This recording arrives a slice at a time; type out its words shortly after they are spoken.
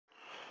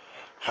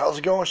How's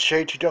it going?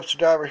 Shade 2 Dumpster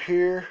Diver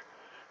here,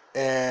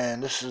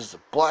 and this is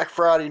Black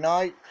Friday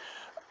night.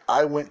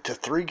 I went to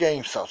 3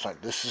 Gamestops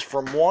tonight. This is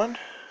from one.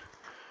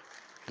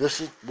 This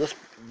is this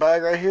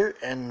bag right here,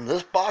 and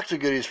this box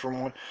of goodies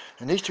from one,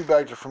 and these 2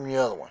 bags are from the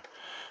other one.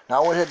 Now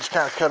I went ahead and just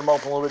kind of cut them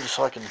open a little bit just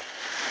so I can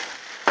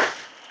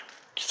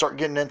start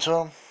getting into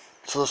them.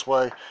 So this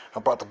way, I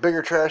brought the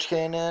bigger trash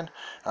can in, and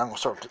I'm gonna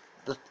start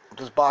with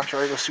this box right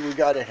here. Let's see what we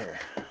got in here.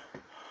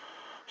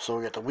 So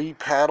we got the wee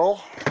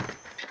paddle.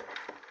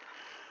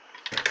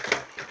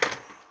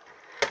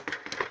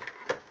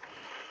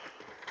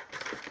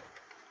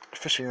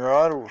 Fishing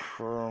rod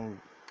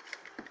from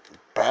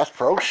Bass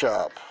Pro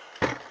Shop.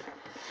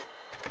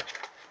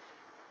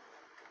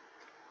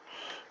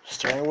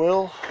 Steering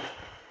wheel.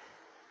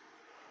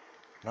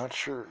 Not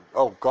sure.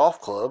 Oh,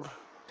 golf club.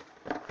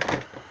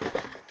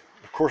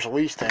 Of course, a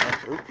Wii stand.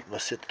 Ooh,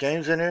 let's see if the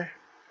game's in here.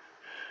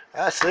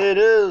 I say it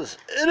is.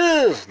 It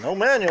is. No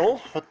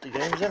manual, but the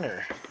game's in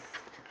there.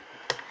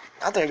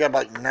 I think I got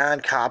like 9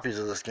 copies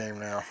of this game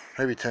now.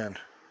 Maybe 10.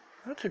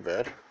 Not too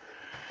bad.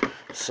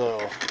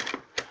 So.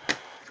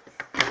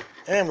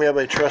 And we have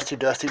a trusty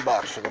dusty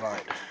box for the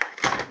night.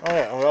 Oh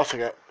yeah, and we also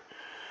got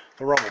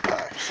the rumble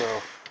pack.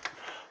 So,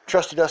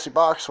 trusty dusty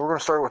box. So we're going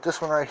to start with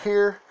this one right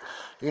here.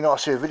 You know, I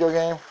see a video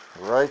game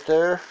right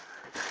there.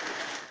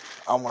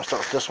 I'm going to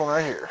start with this one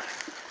right here.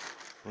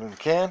 In the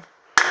can.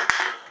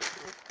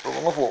 Put it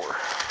on the floor.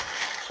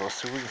 So let's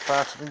see if we can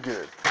find something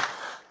good.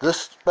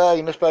 This bag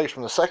and this bag is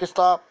from the second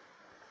stop.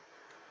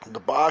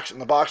 The box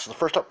and the box is the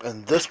first stop.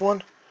 And this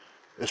one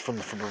is from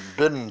the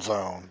Forbidden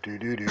Zone.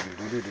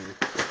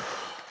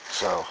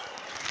 So,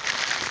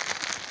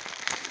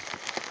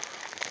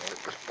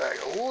 make this bag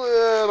a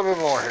little bit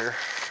more here.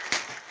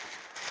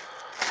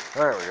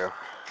 There we go.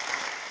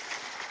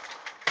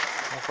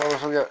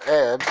 So we got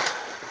ads.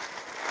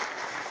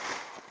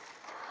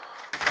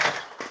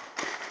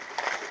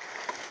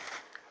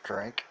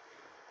 Drink.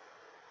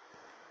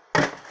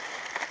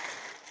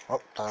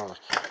 Oh, that was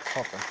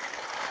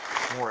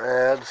something. More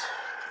ads.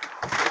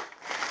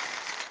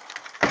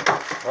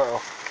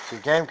 Uh-oh. See,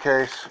 game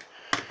case.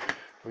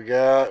 We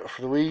got,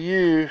 for the Wii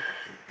U,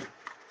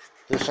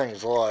 this thing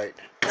is light.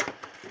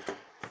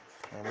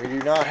 And we do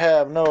not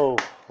have no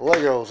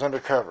Legos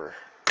undercover.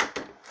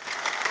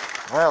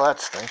 Well,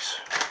 that stinks.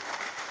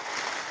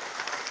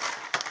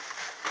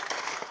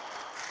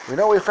 We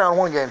know we found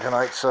one game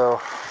tonight,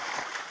 so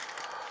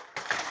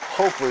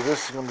hopefully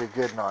this is going to be a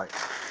good night.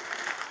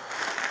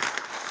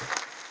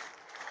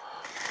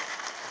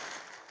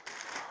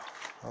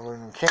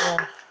 Aluminum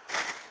can.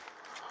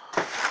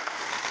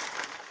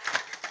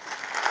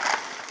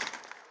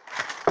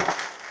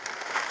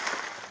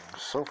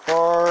 So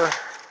far,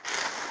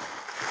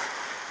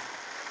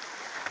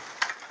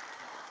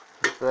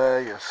 this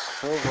bag is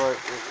feels like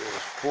it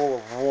is full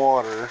of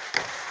water.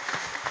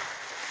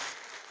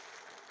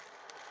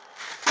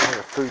 Like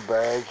a food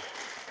bag,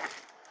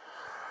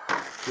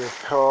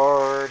 gift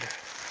card,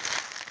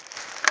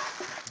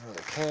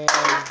 another can.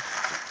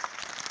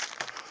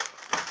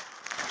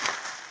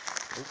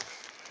 Oops.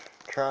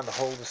 Trying to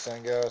hold this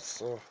thing, guys.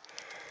 So.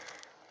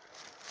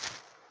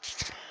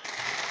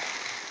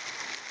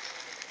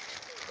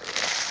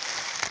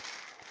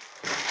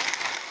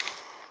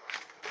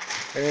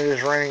 And it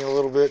is raining a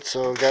little bit,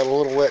 so it got a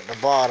little wet in the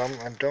bottom.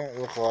 And don't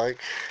look like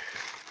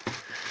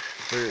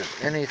there's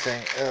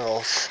anything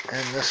else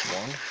in this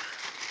one.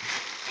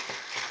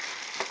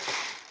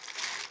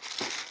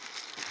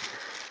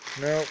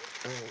 Nope,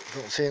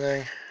 don't see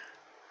anything.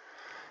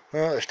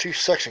 Well, there's 2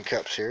 suction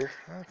cups here.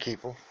 I'll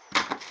keep them.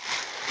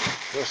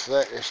 The rest of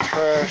that is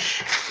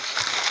trash.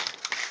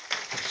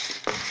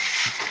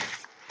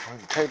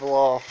 Move the table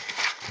off.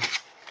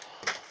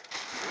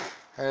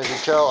 And as you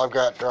can tell, I've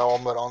got drywall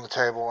mud on the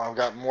table, and I've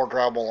got more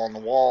drywall on the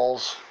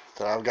walls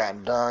that I've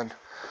gotten done.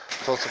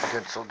 So it's looking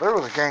good. So there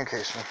was a game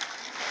case.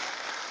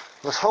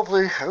 Let's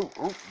hopefully.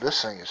 Oh,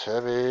 this thing is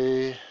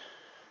heavy.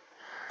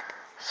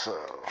 So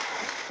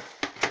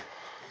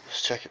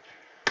let's check it.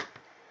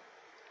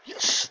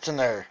 Yes, it's in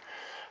there.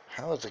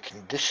 How is the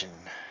condition?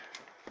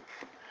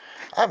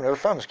 I've never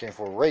found this game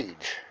before.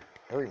 Rage.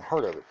 Never even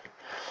heard of it.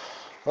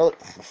 Well,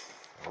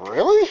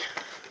 really?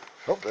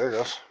 Oh, there it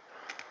goes.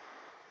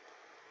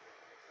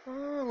 A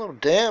little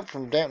damp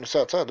from dampness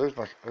outside. There's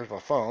my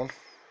phone.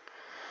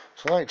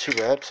 So that ain't too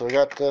bad. So we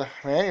got the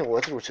manual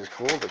with it, which is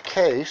cool. The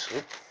case.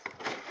 Oops.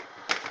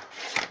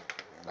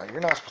 Now you're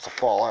not supposed to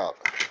fall out.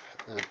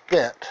 It's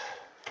bent.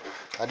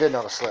 I did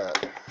notice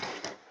that.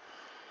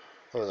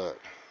 Look at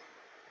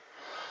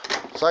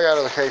that. So I got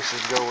other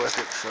cases to go with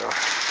it. So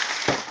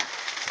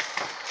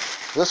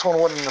this one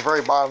wasn't in the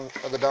very bottom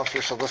of the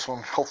dumpster. So this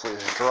one hopefully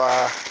is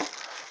dry.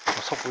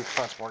 Let's hopefully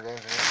find some more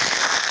games in here.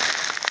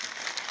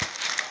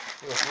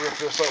 Let's rip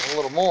this up a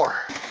little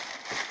more.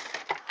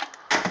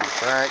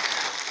 Frank.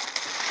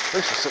 At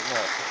least it's sitting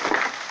up.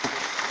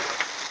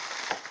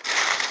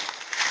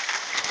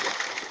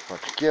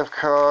 Bunch of gift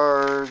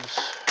cards.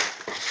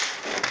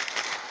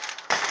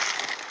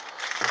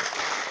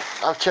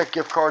 I've checked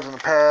gift cards in the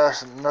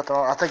past and nothing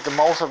on. I think the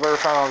most I've ever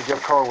found on a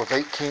gift card was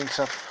 18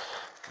 cents.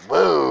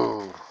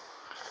 Whoa!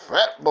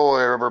 Fat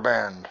boy rubber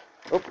band.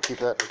 Oh, keep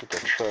that. Get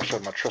that trash out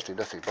of my trusty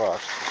dusty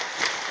box.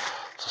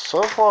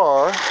 So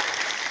far,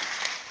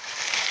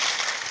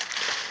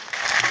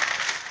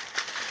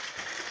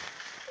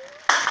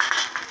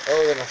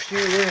 other than a few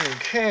aluminum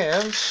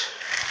cans,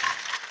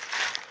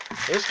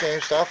 this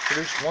Gamestop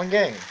produced one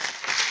game.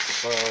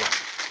 So,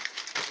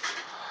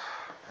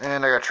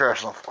 and I got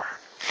trash on the floor.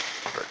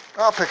 But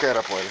I'll pick that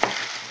up later.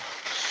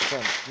 Just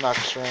trying to knock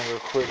this around real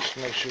quick just to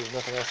make sure there's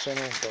nothing else in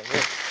it.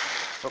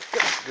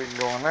 Okay, we can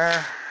go in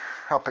there.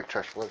 I'll pick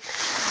trash later.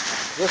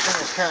 This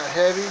one is kind of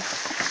heavy,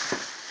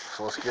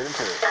 so let's get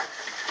into it.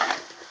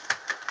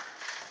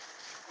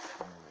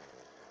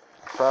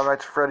 Five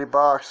Nights at Freddy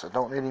box. I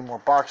don't need any more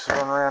boxes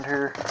running around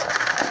here.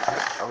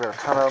 I've got a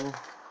ton of them.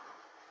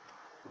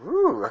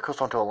 Ooh, that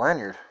goes onto a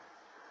lanyard.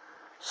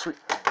 Sweet.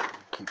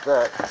 Keep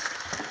that.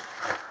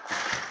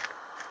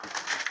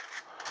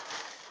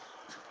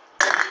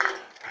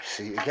 I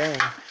see a game.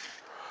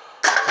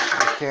 Let's get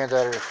the cans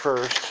out of here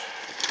first.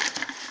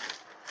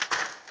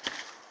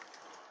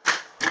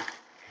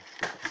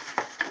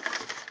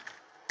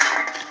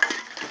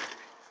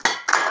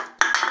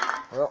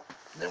 Well,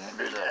 then we'll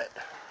do that.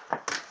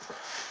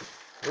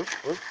 Oops,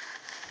 oops.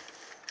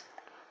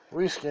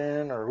 You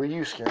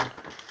skin.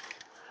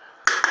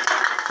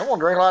 I'm gonna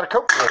drink a lot of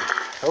Coke today.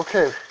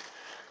 Okay,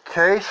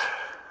 case.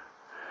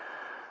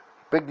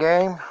 Big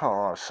game. Hold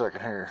on a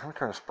second here. Let me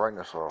turn this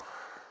brightness off.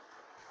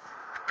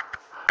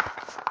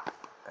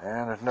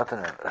 And there's nothing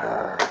in it.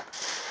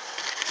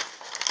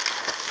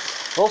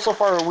 Well, so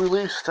far we at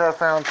least have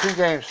found 2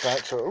 games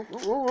tonight. So,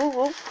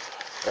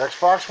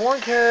 Xbox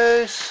One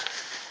case.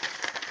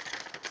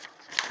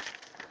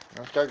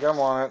 It's got gum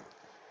on it.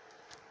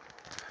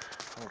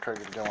 I'm gonna try to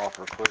get the gum off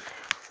real quick.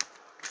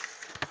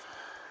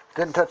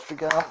 Didn't touch the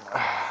gum.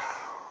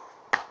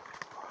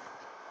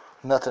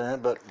 Nothing in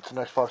it, but it's an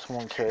Xbox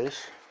One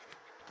case.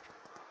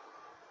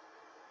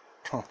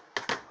 Huh.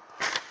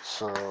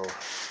 So,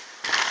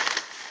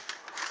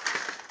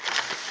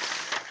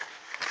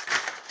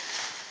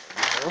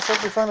 looks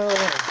like we found another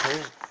one.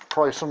 There's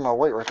probably some of my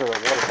weight right there,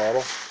 that water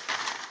bottle.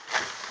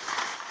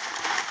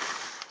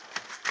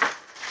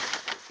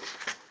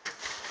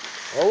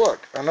 Oh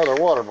look, another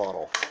water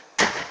bottle.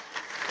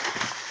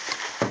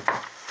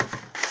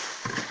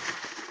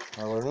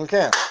 Aluminum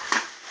can.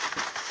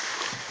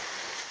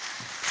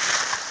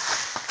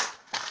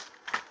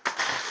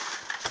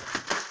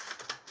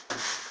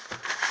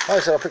 Like I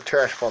said, I'll pick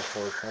trash bottles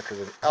for after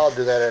the. I'll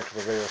do that after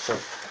the video.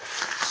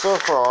 So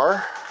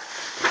far,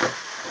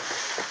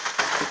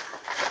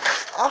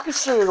 I'll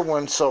consider it a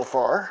win so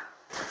far.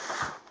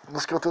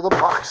 Let's go through the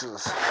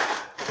boxes.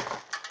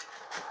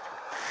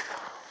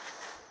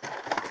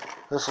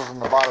 This was in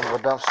the bottom of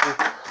a dumpster.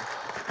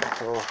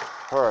 So,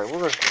 alright, we're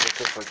going to get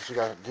this one because we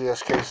got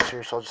DS cases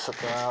here, so I'll just set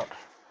them out.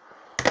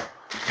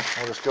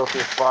 I'll just go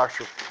through this box.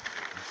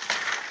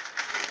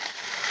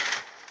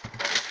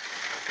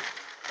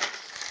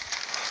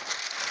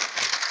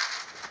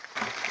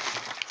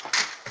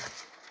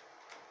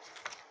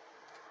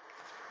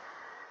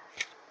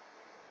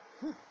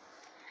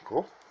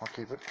 Cool, I'll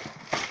keep it.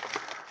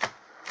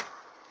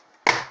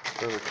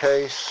 There's a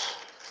case.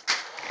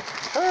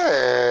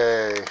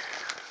 Hey!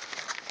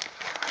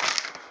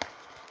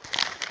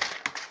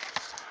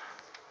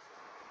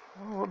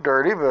 A little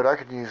dirty, but I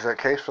could use that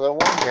case for that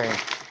one game.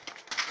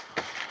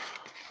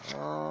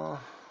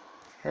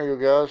 Here you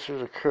go, guys.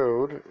 Here's a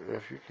code.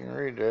 If you can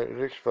read that,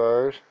 it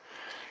expires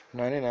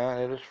 99.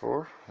 It is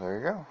for. There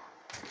you go.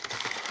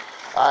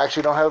 I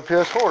actually don't have a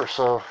PS4,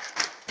 so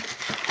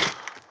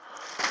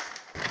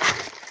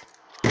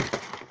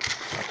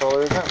that's all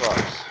there is in that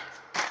box.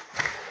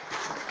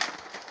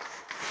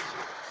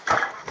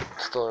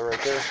 Still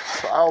right there.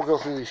 So I'll go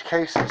through these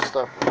cases and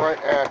stuff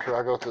right after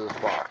I go through this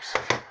box.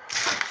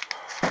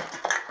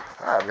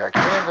 I've got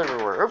cans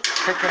everywhere.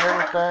 Oops, kicking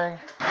everything.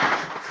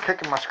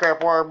 Kicking my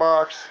scrap wire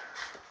box.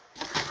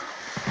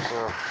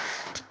 So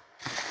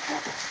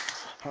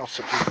I'll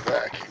set these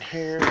back in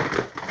here.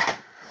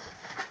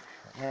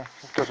 Yeah,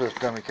 let's go through this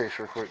dummy case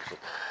real quick. So,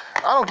 I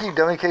don't keep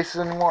dummy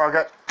cases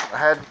anymore. I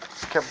had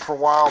kept them for a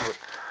while, but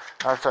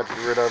I decided to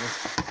get rid of them.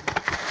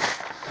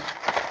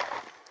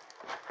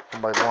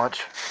 Somebody's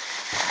lunch.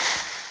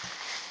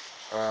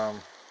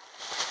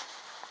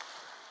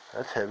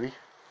 That's heavy.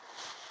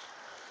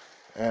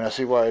 And I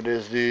see why it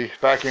is the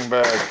vacuum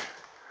bag.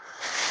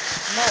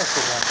 Nice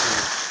of them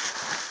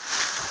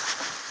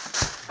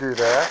to do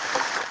that.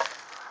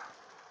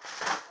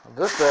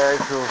 This bag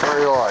feels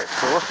very light,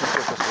 so let's just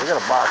get this. We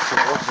got a box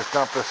here. Let's just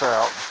dump this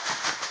out.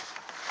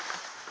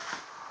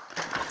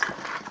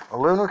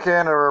 Aluminum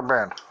can or rubber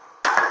band.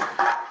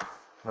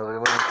 Another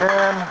aluminum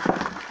can.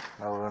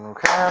 Another aluminum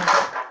can.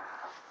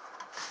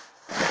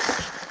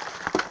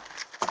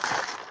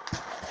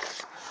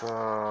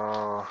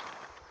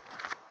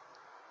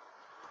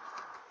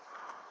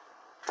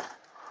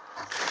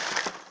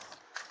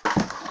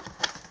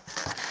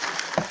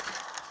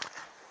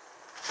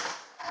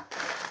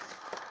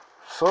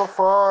 So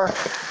far,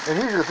 and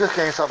usually with this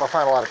Gamestop I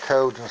find a lot of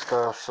codes and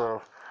stuff,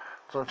 so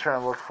that's what I'm trying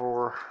to look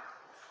for.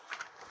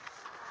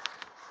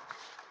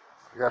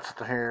 I got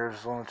something here.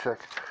 Just want to check,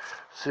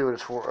 see what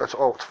it's for. It's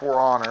for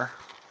honor.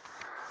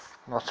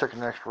 Let's check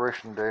an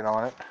expiration date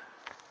on it.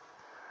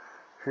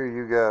 Here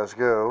you guys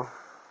go.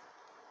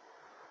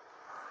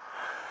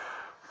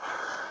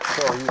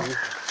 So you.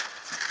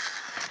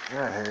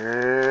 Yeah,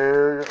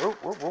 here. Oh,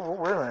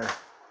 wait a minute.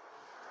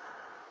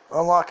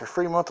 Unlock a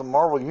free month of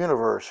Marvel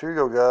Universe. Here you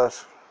go,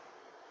 guys.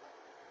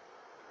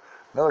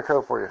 Another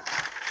code for you.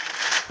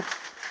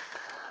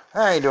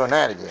 I ain't doing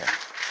that again.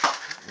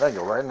 That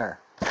go right in there.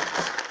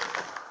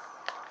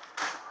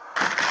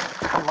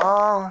 Come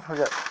on, we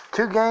got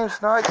 2 games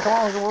tonight. Come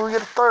on, we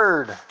get a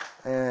third.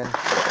 And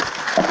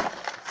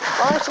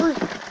honestly,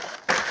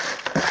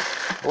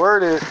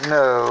 word is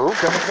no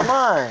coming to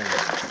mind.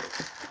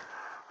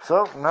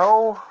 So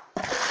no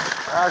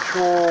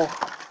actual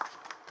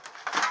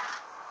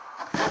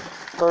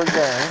third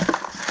game.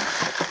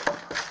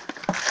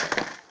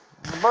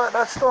 But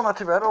that's still not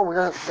too bad. Oh, we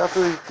got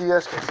the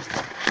DS cases.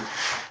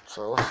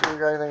 So let's see if we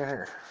got anything in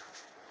here.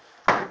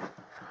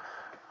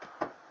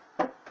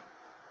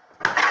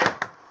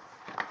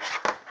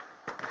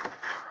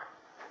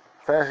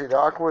 Fantasy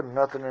Dockwood,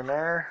 nothing in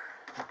there.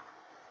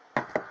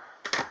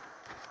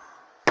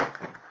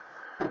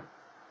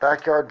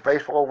 Backyard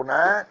Baseball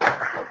Overnight.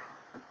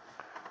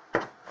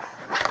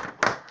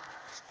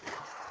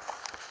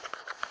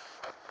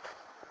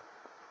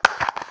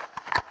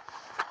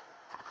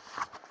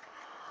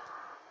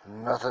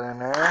 Nothing in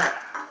there.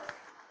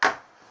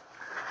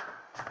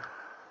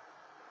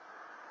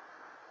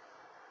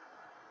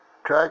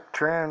 Track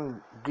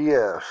Trend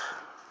DS.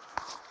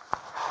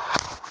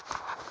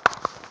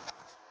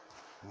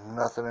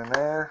 Nothing in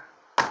there.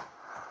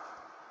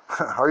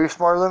 Are you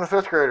smarter than a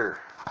 5th grader?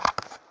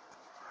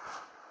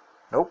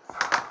 Nope.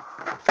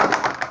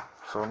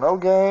 So no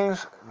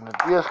games in the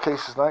DS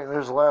cases tonight, and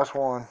there's the last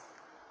one.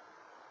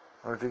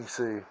 As you can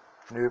see.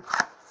 Nope.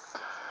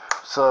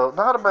 So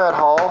not a bad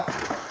haul.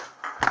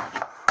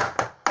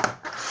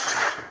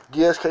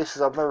 DS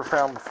cases I've never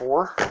found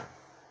before.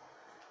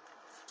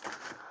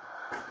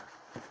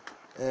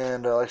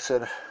 And like I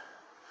said,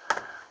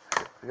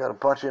 we got a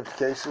bunch of empty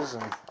cases,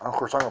 and of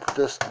course I'm going to put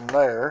this in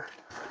there.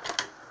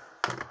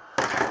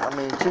 I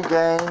mean, 2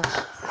 games,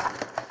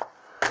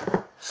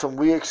 some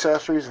Wii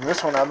accessories, and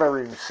this one I've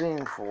never even seen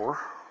before.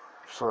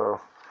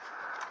 So,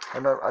 I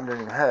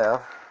didn't even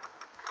have.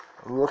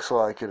 It looks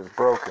like it is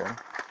broken.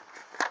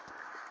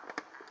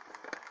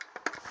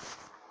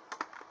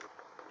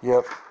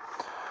 Yep.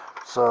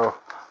 So,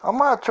 I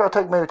might try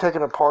to maybe take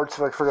it apart,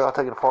 see if I can figure out how to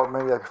take it apart.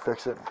 Maybe I can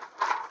fix it.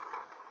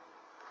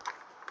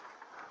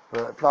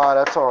 But if not,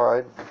 that's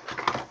alright.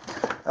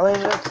 I mean,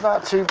 it's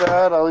not too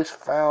bad. I at least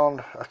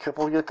found a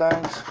couple of good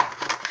things.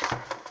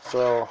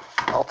 So,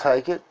 I'll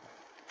take it.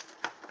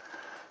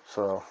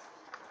 So,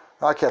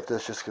 I kept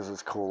this just because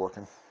it's cool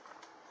looking.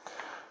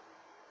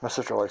 My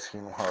sister likes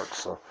Kingdom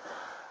Hearts, so.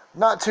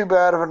 Not too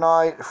bad of a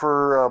night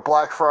for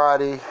Black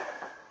Friday.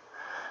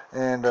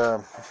 And,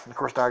 of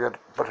course, now I got a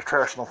bunch of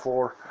trash on the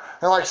floor.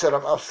 And like I said,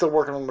 I'm still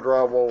working on the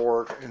drywall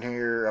work in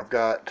here. I've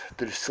got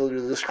the distillery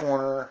to this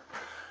corner.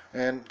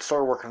 And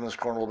started working on this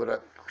corner a little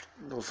bit.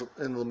 It was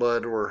in the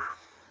mud where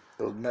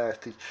it was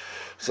nasty.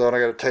 So I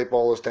got to tape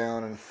all this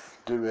down and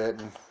do it.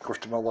 And of course,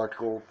 do my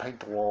electrical,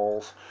 paint the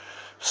walls.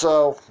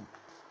 So,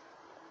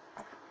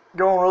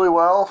 going really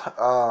well.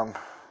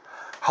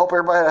 Hope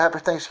everybody had a happy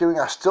Thanksgiving.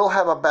 I still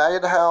have a bag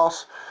at the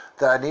house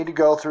that I need to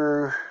go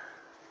through.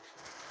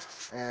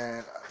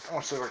 And I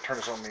want to see if I can turn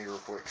this on me real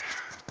quick.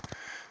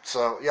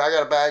 So, yeah, I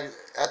got a bag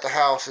at the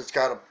house. It's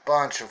got a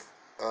bunch of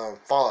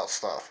Fallout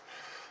stuff.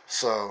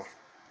 So,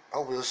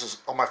 hopefully this is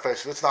on my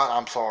face. If it's not,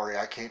 I'm sorry.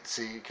 I can't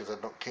see because I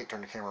can't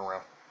turn the camera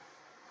around.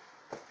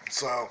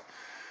 So,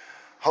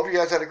 hope you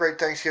guys had a great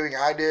Thanksgiving.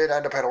 I did. I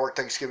ended up having to work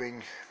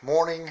Thanksgiving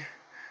morning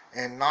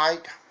and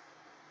night.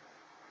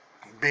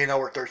 Being I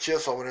worked 3rd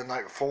shift, so I went in the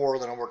night before.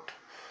 Then I worked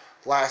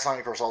last night.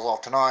 Of course, I was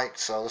off tonight.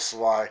 So, this is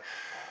why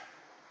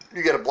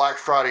you get a Black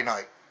Friday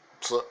night.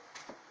 So,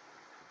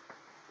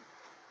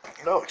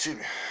 no, excuse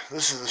me.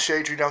 This is the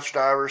Shade Tree Dumpster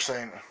Diver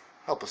saying,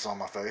 help us on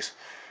my face.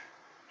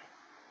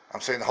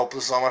 I'm saying the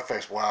hopeless is on my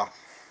face. Wow.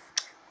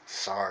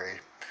 Sorry.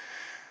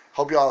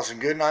 Hope y'all have some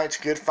good nights,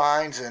 good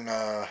finds, and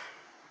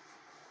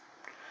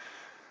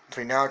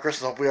between now and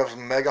Christmas, hope we have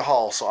some mega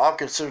hauls. So I'll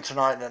consider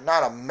tonight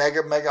not a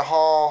mega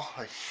haul,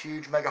 a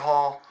huge mega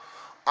haul.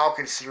 I'll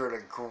consider it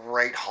a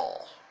great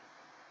haul.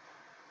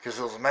 Because if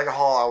it was a mega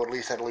haul, I would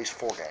have at least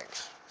 4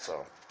 games.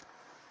 So,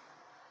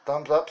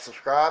 thumbs up,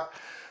 subscribe,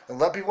 and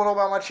let people know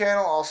about my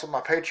channel. Also,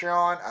 my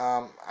Patreon.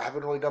 I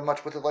haven't really done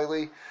much with it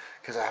lately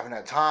because I haven't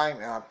had time,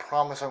 and I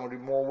promise I'm going to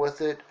do more with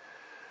it.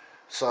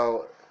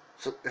 So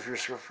if you're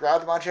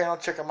subscribed to my channel,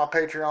 check out my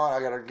Patreon. I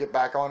got to get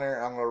back on there,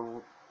 and I'm going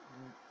to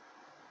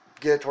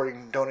get it to where you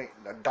can donate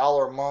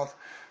 $1 a month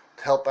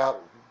to help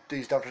out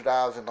these dumpster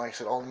dives. And like I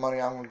said, all the money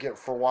I'm going to get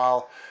for a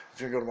while is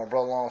going to go to my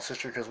brother-in-law and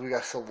sister, because we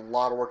got still a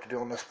lot of work to do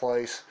on this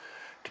place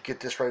to get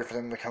this ready for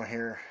them to come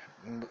here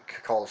and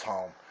call us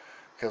home.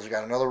 Because we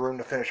got another room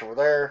to finish over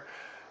there.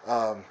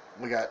 You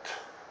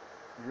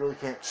really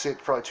can't see it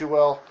probably too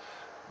well.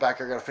 Back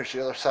here, got to finish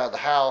the other side of the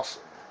house.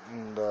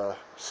 and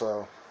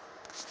so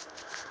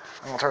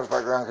I'm gonna turn this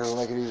back around because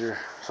it'll make it easier.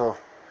 So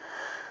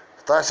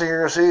the last thing you're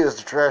gonna see is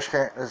the trash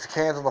can, is the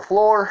cans on the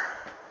floor,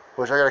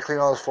 which I gotta clean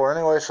all this floor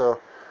anyway. So,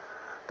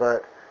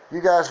 but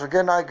you guys have a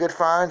good night, good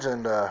finds,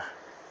 and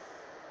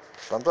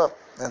thumbs up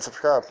and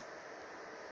subscribe.